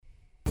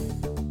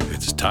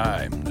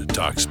Time to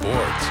talk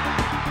sports.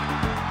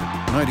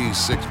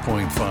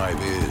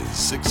 96.5 is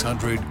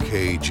 600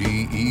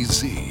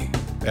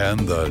 KGEZ.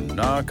 And the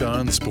Nach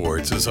On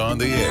Sports is on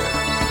the air.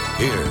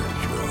 Here's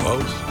your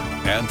host,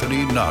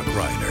 Anthony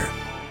Nachreiner.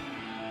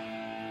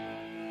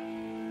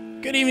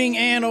 Good evening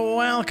and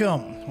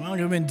welcome.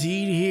 Welcome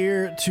indeed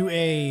here to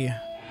a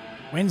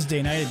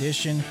Wednesday night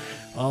edition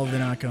of the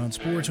Nach On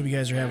Sports. Hope you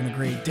guys are having a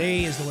great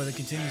day as the weather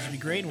continues to be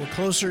great. We're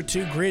closer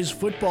to Grizz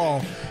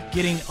football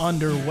getting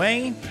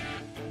underway.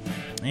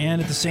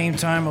 And at the same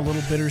time, a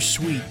little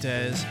bittersweet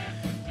as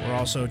we're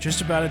also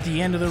just about at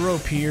the end of the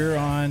rope here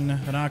on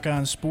the Nach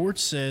On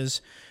Sports, as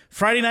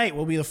Friday night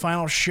will be the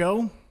final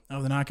show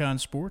of the Nach On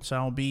Sports.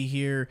 I'll be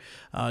here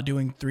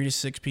doing 3 to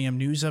 6 p.m.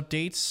 news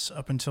updates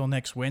up until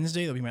next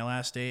Wednesday. That'll be my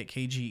last day at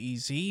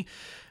KGEZ.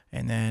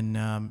 And then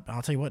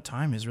I'll tell you what,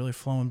 time is really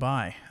flowing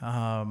by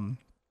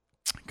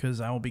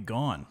because I will be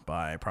gone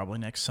by probably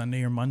next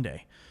Sunday or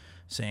Monday.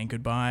 Saying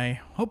goodbye,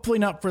 hopefully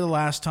not for the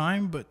last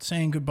time, but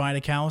saying goodbye to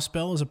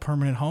Kalispell as a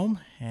permanent home.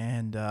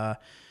 And yeah,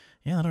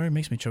 that already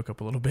makes me choke up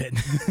a little bit.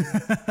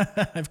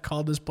 I've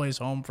called this place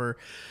home for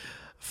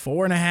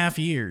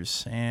 4.5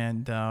 years,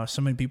 and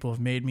so many people have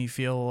made me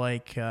feel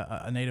like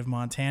a native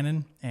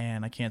Montanan,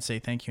 and I can't say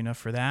thank you enough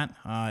for that.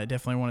 I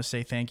definitely want to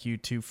say thank you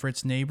to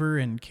Fritz Neighbor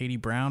and Katie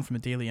Brown from the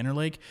Daily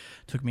Interlake.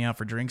 Took me out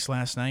for drinks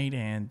last night,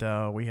 and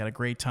we had a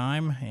great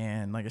time.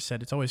 And like I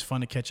said, it's always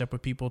fun to catch up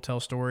with people, tell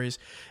stories.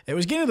 It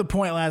was getting to the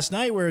point last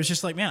night where it was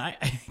just like, man,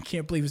 I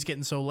can't believe it's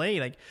getting so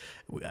late.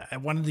 I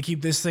wanted to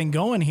keep this thing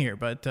going here,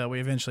 but we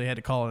eventually had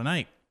to call it a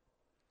night.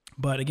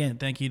 But again,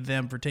 thank you to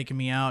them for taking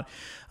me out.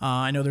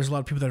 I know there's a lot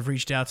of people that have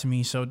reached out to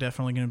me, so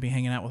definitely going to be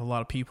hanging out with a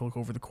lot of people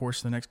over the course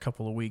of the next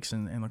couple of weeks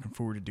and looking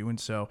forward to doing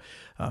so,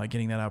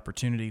 getting that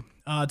opportunity.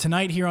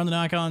 Tonight here on the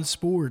Nach On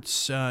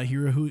Sports,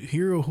 Hero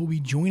who will be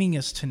joining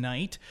us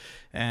tonight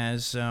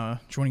as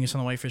joining us on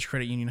the Whitefish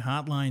Credit Union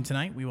Hotline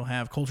tonight. We will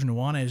have Colter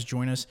Nuanez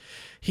join us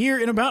here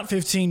in about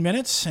 15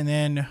 minutes, and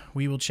then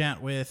we will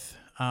chat with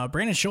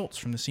Brandon Schultz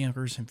from the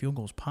Seahawks and Field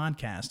Goals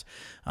podcast.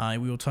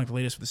 We will talk the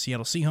latest with the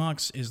Seattle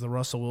Seahawks. Is the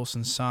Russell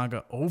Wilson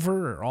saga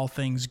over? Are all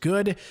things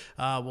good?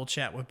 We'll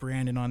chat with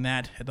Brandon on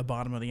that at the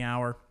bottom of the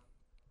hour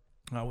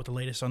with the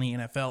latest on the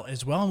NFL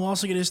as well. And we'll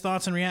also get his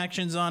thoughts and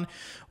reactions on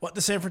what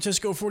the San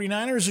Francisco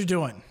 49ers are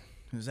doing.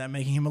 Is that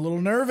making him a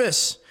little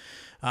nervous?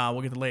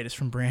 We'll get the latest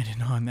from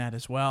Brandon on that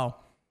as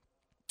well.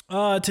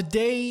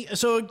 Today,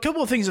 so a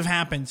couple of things have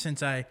happened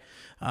since I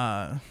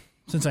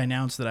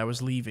announced that I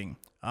was leaving.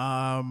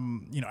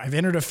 I've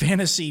entered a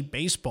fantasy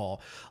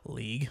baseball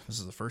league. This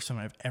is the first time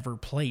I've ever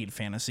played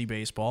fantasy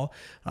baseball.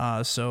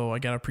 So I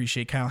got to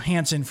appreciate Kyle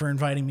Hansen for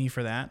inviting me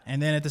for that. And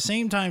then at the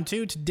same time,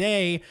 too,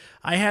 today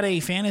I had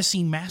a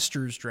fantasy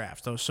masters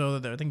draft. So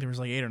I think there was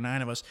like 8 or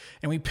 9 of us.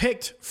 And we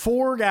picked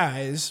 4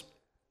 guys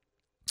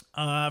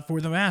for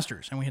the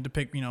Masters. And we had to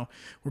pick,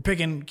 we're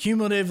picking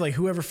cumulative, like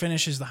whoever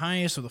finishes the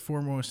highest or the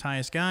 4 most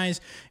highest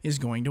guys is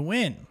going to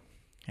win.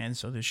 And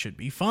so this should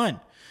be fun.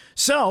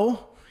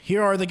 So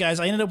here are the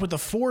guys. I ended up with the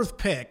 4th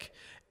pick,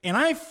 and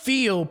I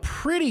feel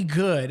pretty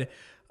good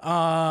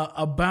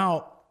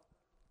about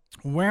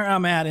where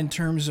I'm at in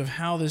terms of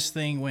how this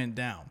thing went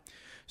down.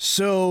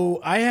 So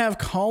I have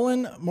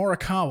Colin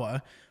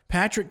Morikawa,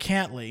 Patrick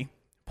Cantlay,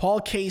 Paul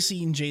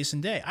Casey, and Jason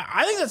Day.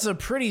 I think that's a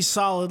pretty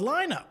solid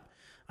lineup.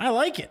 I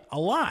like it a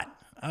lot.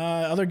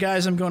 Other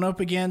guys I'm going up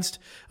against,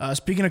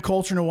 speaking of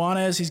Colter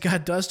Nuanez, he's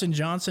got Dustin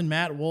Johnson,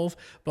 Matt Wolf,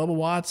 Bubba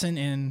Watson,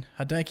 and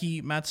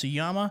Hideki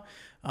Matsuyama.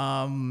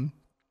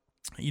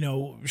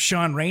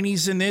 Sean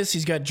Rainey's in this.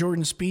 He's got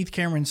Jordan Spieth,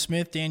 Cameron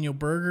Smith, Daniel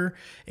Berger,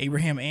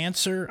 Abraham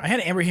Ancer. I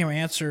had Abraham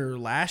Ancer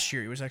last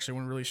year. He was actually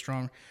one really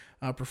strong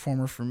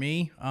performer for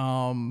me.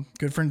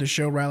 Good friend of the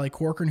show, Riley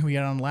Corcoran, who we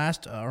had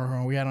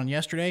on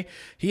yesterday.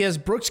 He has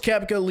Brooks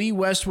Koepka, Lee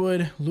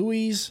Westwood,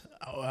 Louise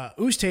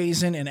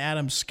Oosthuizen, and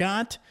Adam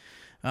Scott.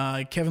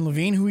 Kevin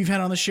Levine, who we've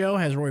had on the show,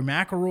 has Rory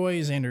McIlroy,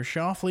 Xander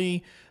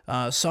Schauffele,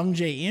 Sung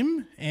Jae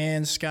Im,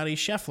 and Scotty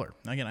Scheffler.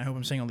 Again, I hope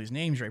I'm saying all these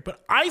names right,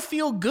 but I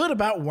feel good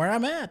about where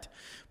I'm at.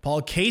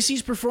 Paul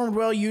Casey's performed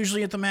well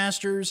usually at the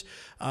Masters.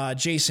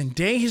 Jason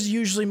Day has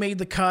usually made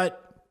the cut.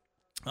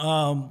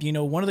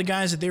 One of the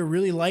guys that they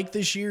really like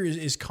this year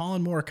is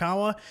Colin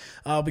Morikawa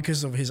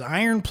because of his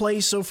iron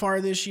play so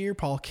far this year.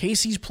 Paul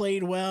Casey's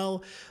played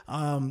well.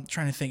 Trying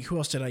to think, who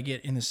else did I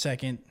get in the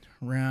second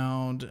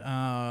round?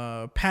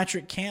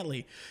 Patrick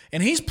Cantlay,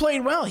 and he's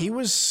played well. He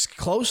was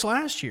close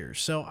last year,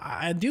 so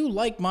I do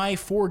like my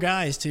 4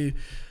 guys to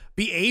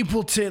be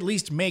able to at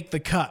least make the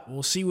cut.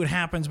 We'll see what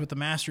happens with the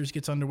Masters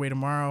gets underway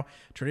tomorrow.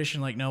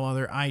 Tradition like no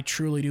other. I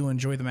truly do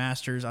enjoy the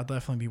Masters. I'll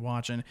definitely be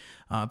watching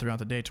throughout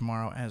the day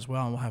tomorrow as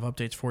well, and we'll have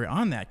updates for you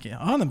on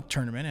the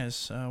tournament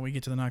as we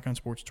get to the Nach On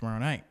Sports tomorrow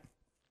night.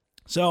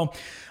 So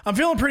I'm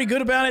feeling pretty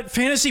good about it.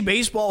 Fantasy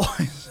baseball,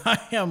 I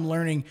am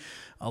learning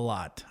a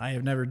lot. I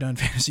have never done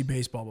fantasy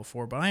baseball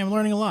before, but I am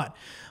learning a lot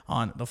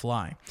on the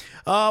fly.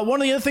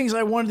 One of the other things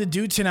I wanted to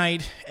do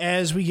tonight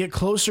as we get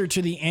closer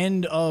to the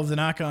end of the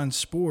Nach On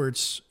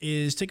Sports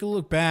is take a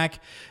look back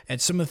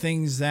at some of the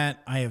things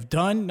that I have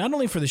done, not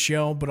only for the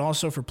show, but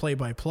also for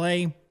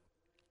play-by-play.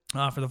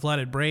 for the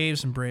Flathead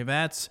Braves and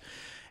Bravettes.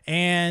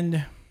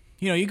 And,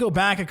 you go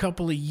back a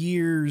couple of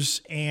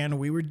years and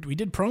we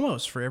did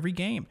promos for every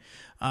game.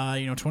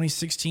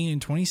 2016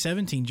 and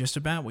 2017, just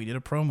about. We did a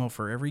promo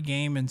for every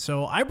game. And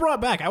so I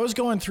was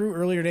going through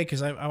earlier today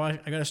because I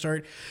got to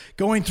start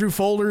going through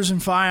folders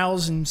and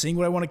files and seeing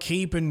what I want to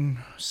keep and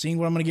seeing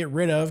what I'm going to get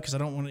rid of, because I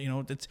don't want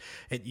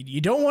to, you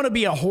don't want to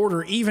be a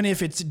hoarder, even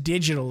if it's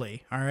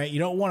digitally. All right. You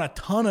don't want a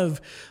ton of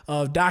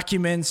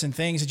documents and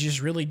things that you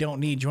just really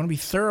don't need. You want to be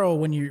thorough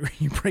when you're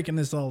breaking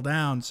this all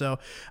down. So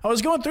I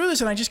was going through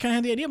this and I just kind of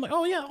had the idea. I'm like,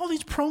 oh yeah, all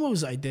these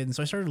promos I did. And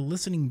so I started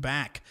listening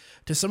back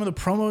to some of the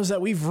promos that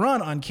we've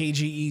run on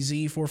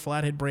KGEZ for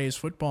Flathead Braves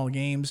football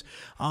games.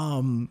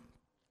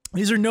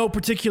 These are no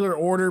particular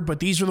order,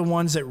 but these are the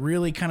ones that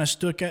really kind of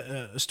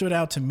stood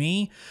out to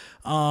me.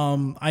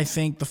 I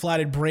think the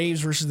Flathead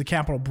Braves versus the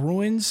Capital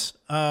Bruins,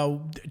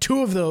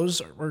 two of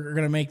those are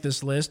going to make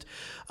this list.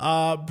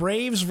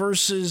 Braves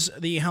versus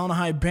the Helena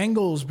High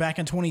Bengals back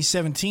in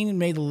 2017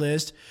 made the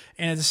list.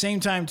 And at the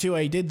same time, too,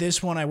 I did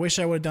this one. I wish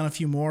I would have done a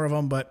few more of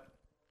them, but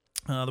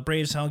the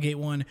Braves Hellgate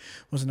one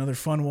was another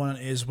fun one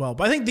as well.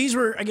 But I think these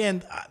were,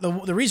 again,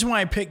 the reason why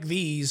I picked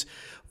these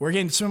were,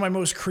 again, some of my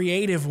most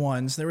creative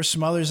ones. There were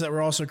some others that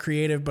were also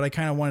creative, but I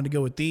kind of wanted to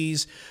go with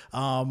these.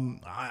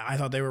 I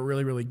thought they were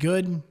really, really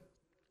good,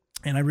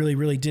 and I really,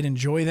 really did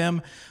enjoy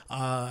them.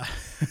 Like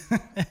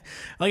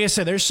I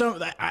said, there's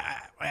some...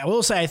 I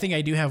will say I think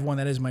I do have one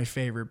that is my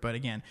favorite, but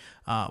again,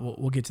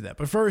 we'll get to that.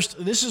 But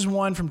first, this is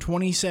one from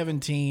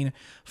 2017.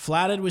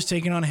 Flathead was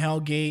taking on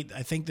Hellgate.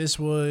 I think it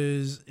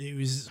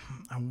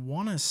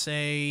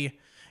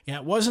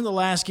wasn't the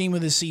last game of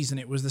the season.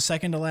 It was the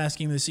second to last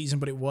game of the season,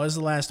 but it was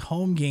the last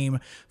home game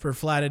for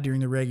Flathead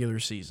during the regular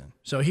season.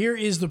 So here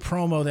is the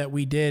promo that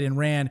we did and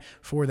ran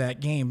for that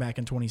game back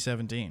in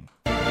 2017.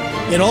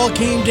 It all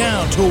came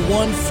down to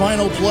one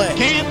final play.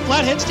 Can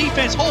Flathead's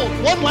defense hold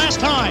one last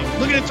time?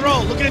 Look at it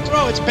throw.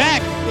 It's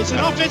back. It's an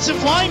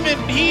offensive lineman.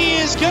 He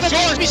is going to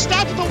be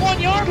stopped at the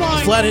 1 yard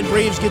line. Flathead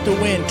Braves get the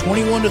win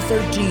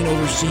 21-13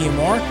 over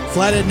CMR.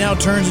 Flathead now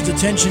turns its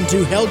attention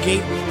to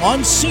Hellgate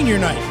on senior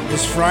night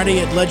this Friday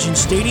at Legend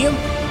Stadium.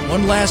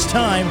 One last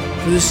time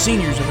for the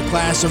seniors of the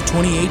class of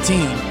 2018.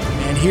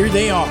 And here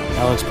they are.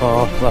 Alex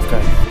Paul, left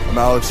guard. I'm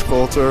Alex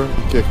Coulter,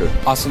 kicker.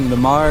 Austin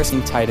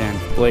DeMars, tight end.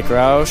 Blake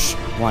Roush,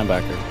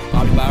 linebacker.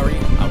 Bobby Bowery,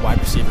 wide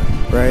receiver.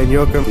 Brian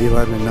Yoakum,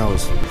 D-lineman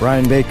nose.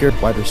 Brian Baker,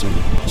 wide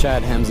receiver.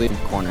 Chad Hemsley,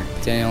 corner.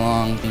 Daniel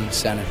Long,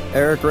 center.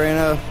 Eric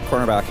Reyna,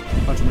 cornerback.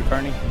 Hunter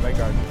McCartney, right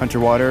guard. Hunter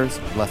Waters,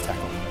 left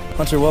tackle.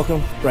 Hunter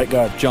Welcome, right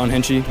guard. John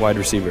Henchy, wide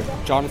receiver.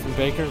 Jonathan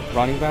Baker,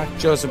 running back.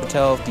 Joseph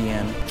Patel,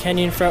 DN.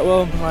 Kenyon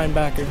Fretwell,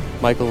 linebacker.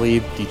 Michael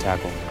Lieb, D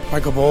tackle.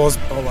 Michael Bowles,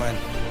 O-line.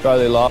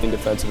 Charlie Law,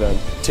 defensive end.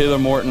 Taylor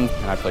Morton,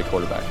 and I play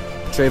quarterback.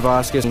 Trey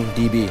Vasquez,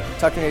 DB.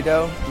 Tucker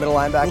Nadeau, middle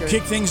linebacker. We'll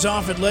kick things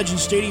off at Legend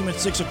Stadium at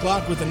 6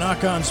 o'clock with the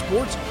Nach On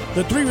Sports,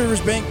 the Three Rivers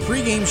Bank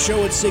pregame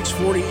show at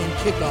 6:40 and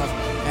kickoff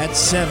at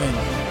 7.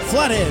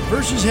 Flathead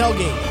versus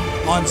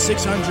Hellgate on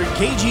 600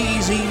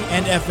 KGEZ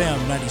and FM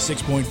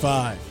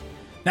 96.5.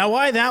 Now,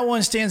 why that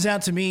one stands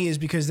out to me is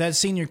because that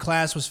senior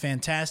class was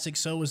fantastic.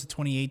 So was the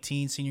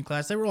 2018 senior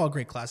class. They were all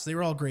great classes. They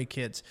were all great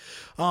kids.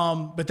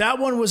 But that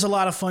one was a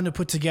lot of fun to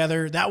put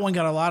together. That one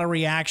got a lot of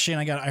reaction.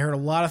 I heard a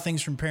lot of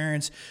things from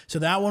parents. So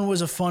that one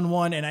was a fun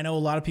one, and I know a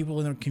lot of people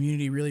in the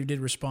community really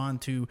did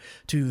respond to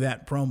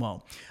that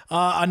promo.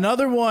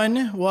 Another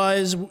one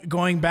was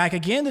going back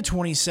again to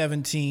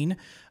 2017.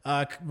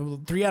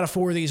 3 out of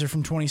 4 of these are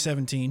from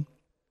 2017.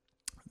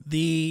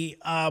 The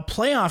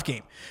playoff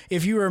game.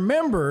 If you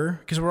remember,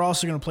 because we're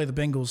also going to play the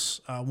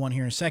Bengals one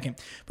here in a second,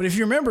 but if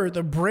you remember,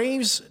 the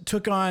Braves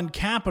took on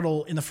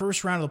Capital in the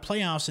first round of the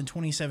playoffs in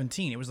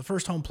 2017. It was the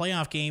first home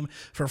playoff game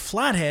for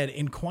Flathead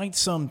in quite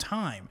some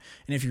time.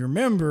 And if you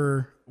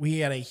remember, we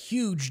had a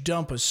huge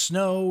dump of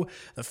snow.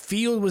 The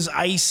field was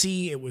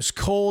icy. It was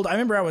cold. I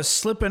remember I was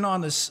slipping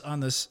on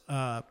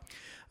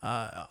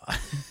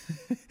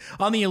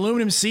on the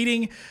aluminum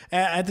seating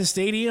at the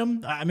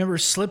stadium. I remember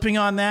slipping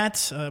on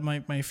that.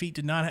 My feet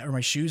did not, or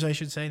my shoes, I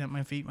should say, not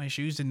my feet, my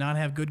shoes did not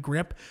have good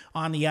grip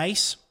on the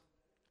ice.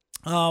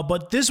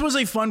 But this was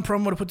a fun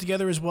promo to put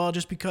together as well,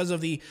 just because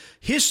of the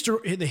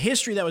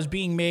history that was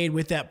being made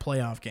with that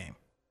playoff game.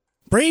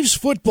 Braves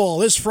football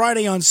this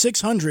Friday on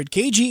 600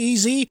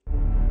 KGEZ.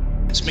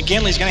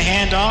 McGinley's going to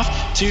hand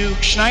off to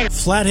Schneider.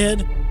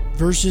 Flathead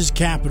versus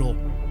Capital.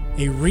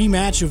 A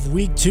rematch of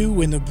Week 2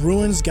 when the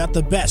Bruins got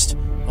the best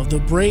of the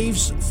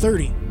Braves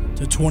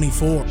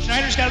 30-24.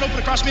 Schneider's got it open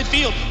across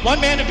midfield.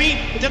 One man to beat.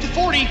 It's at the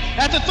 40,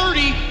 at the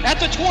 30, at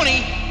the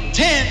 20,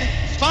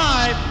 10,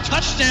 5,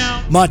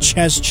 touchdown. Much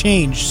has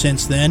changed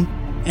since then,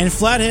 and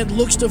Flathead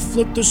looks to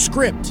flip the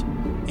script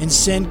and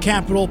send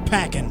Capital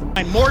packing.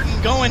 And Morton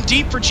going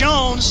deep for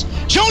Jones.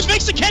 Jones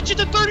makes the catch at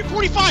the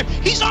 30-45.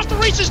 He's off the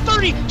races.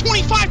 30,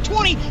 25,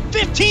 20,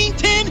 15,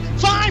 10,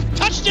 5,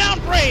 touchdown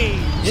Braves.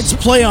 It's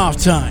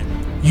playoff time.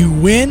 You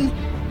win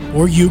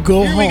or you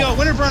go home. Here we go.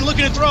 Winterburn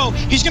looking to throw.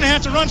 He's going to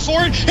have to run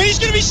for it, and he's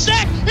going to be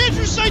sacked.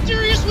 Andrew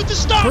Siderius with the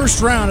stop.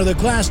 First round of the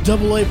Class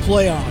AA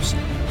playoffs.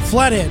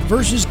 Flathead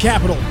versus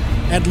Capital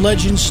at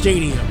Legend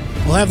Stadium.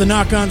 We'll have the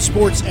Nach On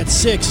Sports at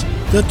 6,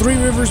 the Three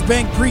Rivers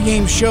Bank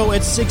pregame show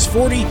at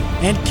 6:40,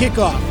 and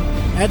kickoff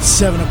at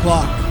 7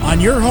 o'clock on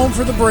your home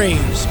for the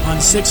Braves on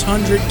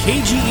 600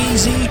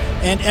 KGEZ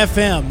and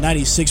FM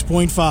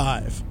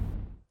 96.5.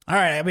 All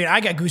right, I mean,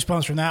 I got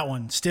goosebumps from that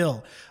one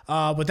still.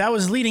 But that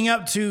was leading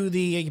up to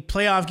the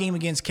playoff game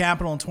against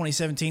Capital in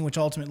 2017, which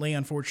ultimately,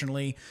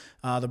 unfortunately,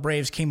 the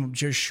Braves came up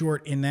just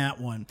short in that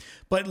one.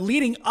 But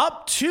leading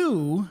up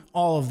to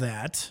all of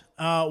that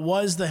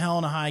was the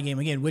Helena High game,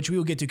 again, which we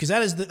will get to, because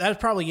that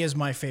probably is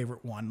my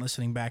favorite one,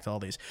 listening back to all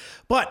these.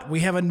 But we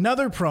have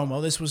another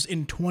promo. This was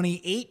in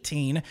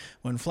 2018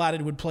 when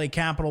Flathead would play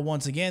Capital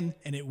once again,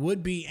 and it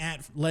would be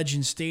at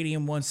Legend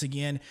Stadium once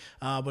again.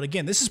 But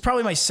again, this is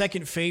probably my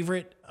second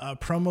favorite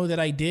promo that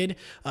I did,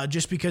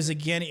 just because,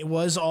 again, it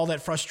was all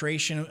that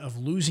frustration of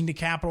losing to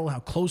Capital, how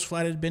close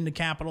Flathead had been to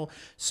Capital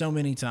so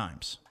many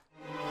times.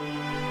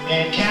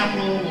 And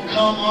Capital will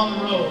come on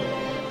the road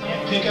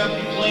and pick up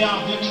a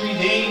playoff victory.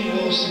 They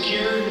will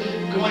secure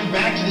going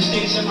back to the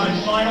state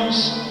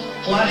semifinals.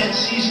 Flathead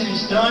season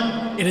is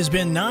done. It has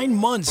been 9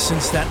 months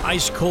since that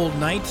ice-cold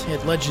night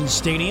at Legend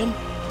Stadium.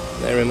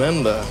 I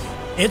remember.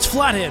 It's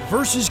Flathead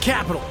versus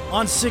Capital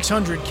on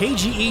 600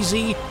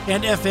 KGEZ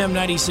and FM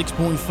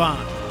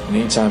 96.5.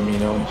 Anytime, you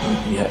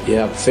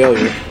have a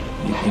failure,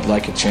 you'd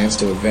like a chance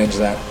to avenge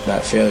that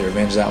failure,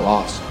 avenge that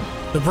loss.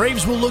 The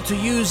Braves will look to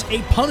use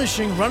a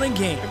punishing running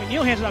game.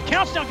 Neal hands it up,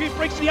 counts down,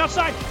 breaks to the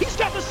outside. He's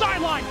got the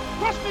sideline.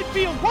 Cross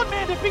midfield, one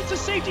man defeats the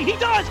safety. He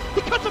does.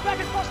 He cuts it back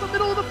across the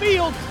middle of the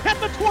field. At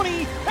the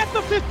 20, at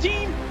the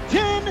 15,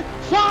 10,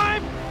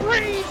 5,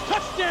 Braves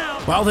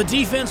touchdown. While the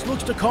defense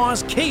looks to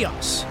cause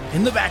chaos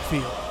in the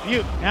backfield.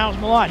 Now's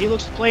Malott. He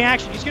looks to play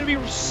action. He's going to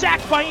be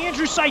sacked by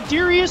Andrew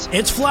Siderius.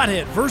 It's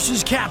Flathead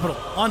versus Capital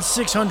on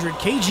 600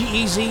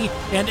 KGEZ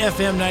and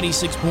FM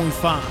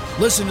 96.5.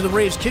 Listen to the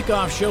Braves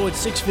kickoff show at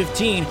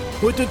 6:15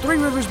 with the Three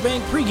Rivers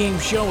Bank pregame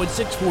show at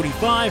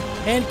 6:45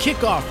 and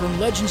kickoff from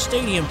Legend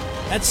Stadium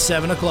at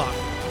 7 o'clock.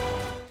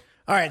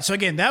 All right, so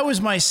again, that was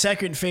my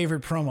second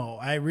favorite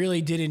promo. I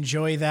really did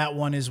enjoy that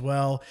one as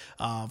well.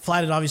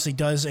 Flathead obviously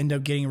does end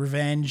up getting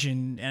revenge,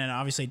 and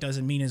obviously it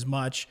doesn't mean as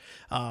much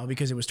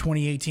because it was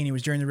 2018. It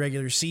was during the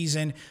regular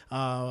season.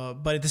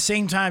 But at the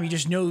same time, you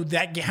just know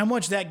that how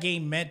much that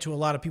game meant to a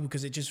lot of people,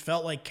 because it just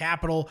felt like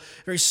Capital,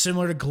 very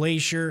similar to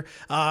Glacier,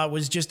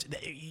 was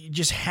you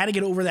just had to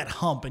get over that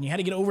hump, and you had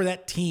to get over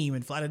that team,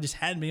 and Flathead just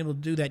hadn't been able to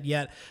do that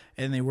yet,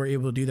 and they were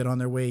able to do that on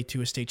their way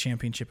to a state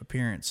championship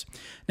appearance.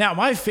 Now,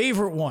 my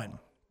favorite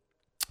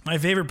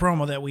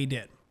promo that we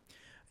did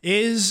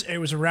it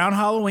was around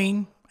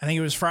Halloween. I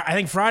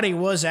think Friday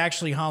was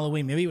actually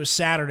Halloween. Maybe it was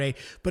Saturday,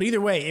 but either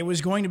way, it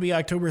was going to be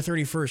October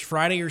 31st,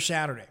 Friday or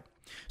Saturday.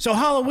 So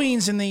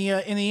Halloween's in the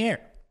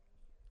air.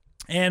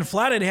 And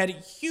Flathead had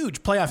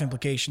huge playoff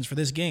implications for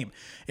this game.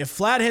 If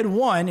Flathead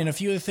won and a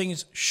few of the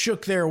things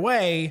shook their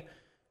way,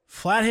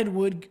 Flathead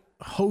would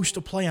host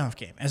a playoff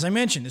game. As I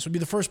mentioned, this would be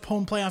the first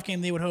home playoff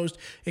game they would host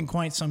in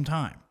quite some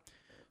time.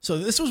 So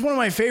this was one of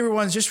my favorite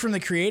ones just from the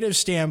creative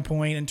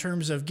standpoint in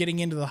terms of getting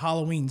into the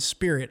Halloween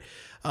spirit.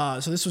 So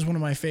this was one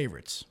of my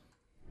favorites.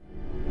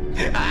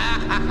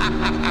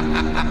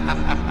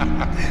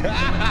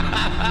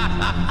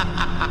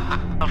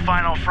 The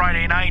final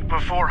Friday night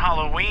before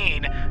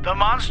Halloween, the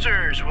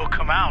monsters will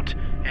come out.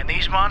 And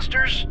these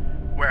monsters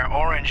wear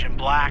orange and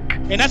black.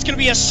 And that's going to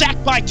be a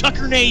sack by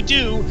Tucker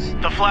Nadeau.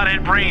 The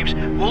Flathead Braves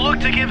will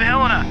look to give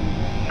Helena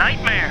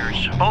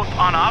nightmares, both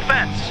on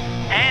offense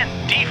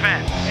and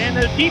defense. And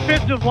the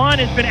defensive line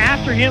has been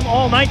after him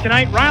all night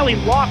tonight. Riley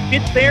Locke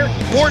gets there.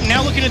 Morton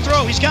now looking to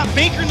throw. He's got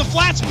Baker in the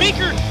flats.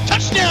 Baker,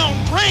 touchdown,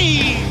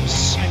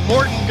 Braves! And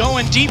Morton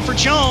going deep for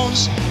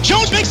Jones.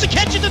 Jones makes the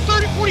catch at the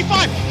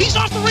 30-45. He's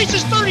off the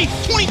races 30,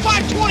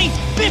 25, 20,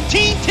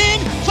 15, 10,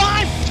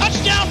 5,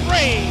 touchdown,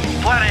 Braves!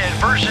 Flathead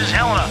versus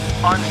Helena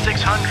on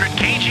 600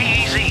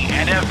 KGEZ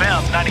and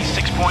FM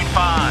 96.5.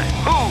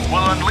 Who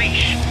will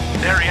unleash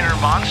their inner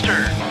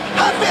monster?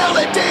 I feel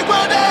the deep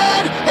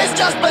wounded, it's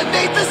just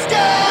beneath the skin.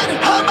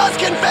 I must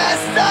confess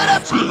that I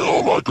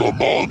feel like a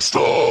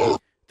monster.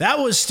 That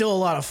was still a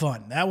lot of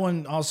fun. That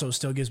one also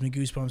still gives me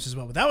goosebumps as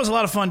well. But that was a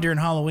lot of fun during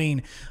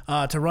Halloween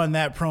to run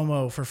that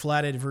promo for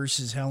Flathead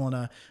versus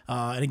Helena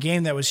in a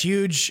game that was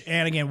huge.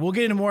 And again, we'll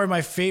get into more of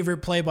my favorite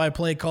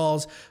play-by-play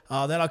calls.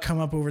 That'll come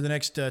up over the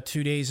next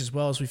 2 days as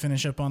well as we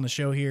finish up on the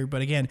show here.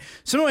 But again,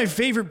 some of my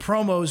favorite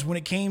promos when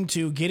it came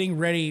to getting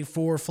ready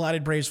for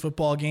Flathead Braves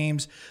football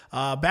games.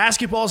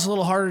 Basketball's a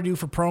little harder to do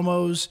for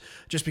promos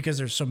just because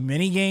there's so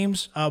many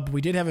games. But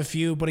we did have a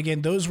few. But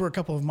again, those were a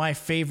couple of my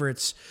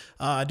favorites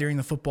during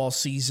the football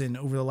season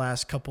over the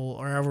last couple,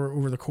 or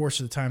over the course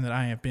of the time that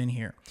I have been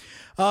here.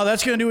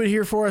 That's going to do it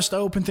here for us to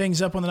open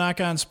things up on the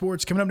Nach On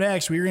Sports. Coming up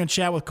next, we're going to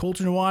chat with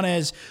Colter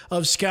Nuanez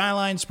of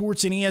Skyline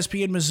Sports and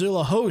ESPN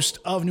Missoula, host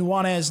of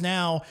Nuanez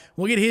Now.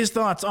 We'll get his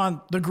thoughts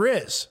on the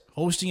Grizz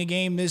hosting a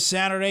game this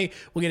Saturday.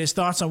 We'll get his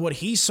thoughts on what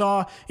he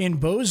saw in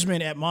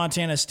Bozeman at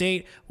Montana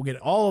State. We'll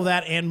get all of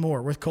that and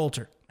more with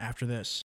Colter after this.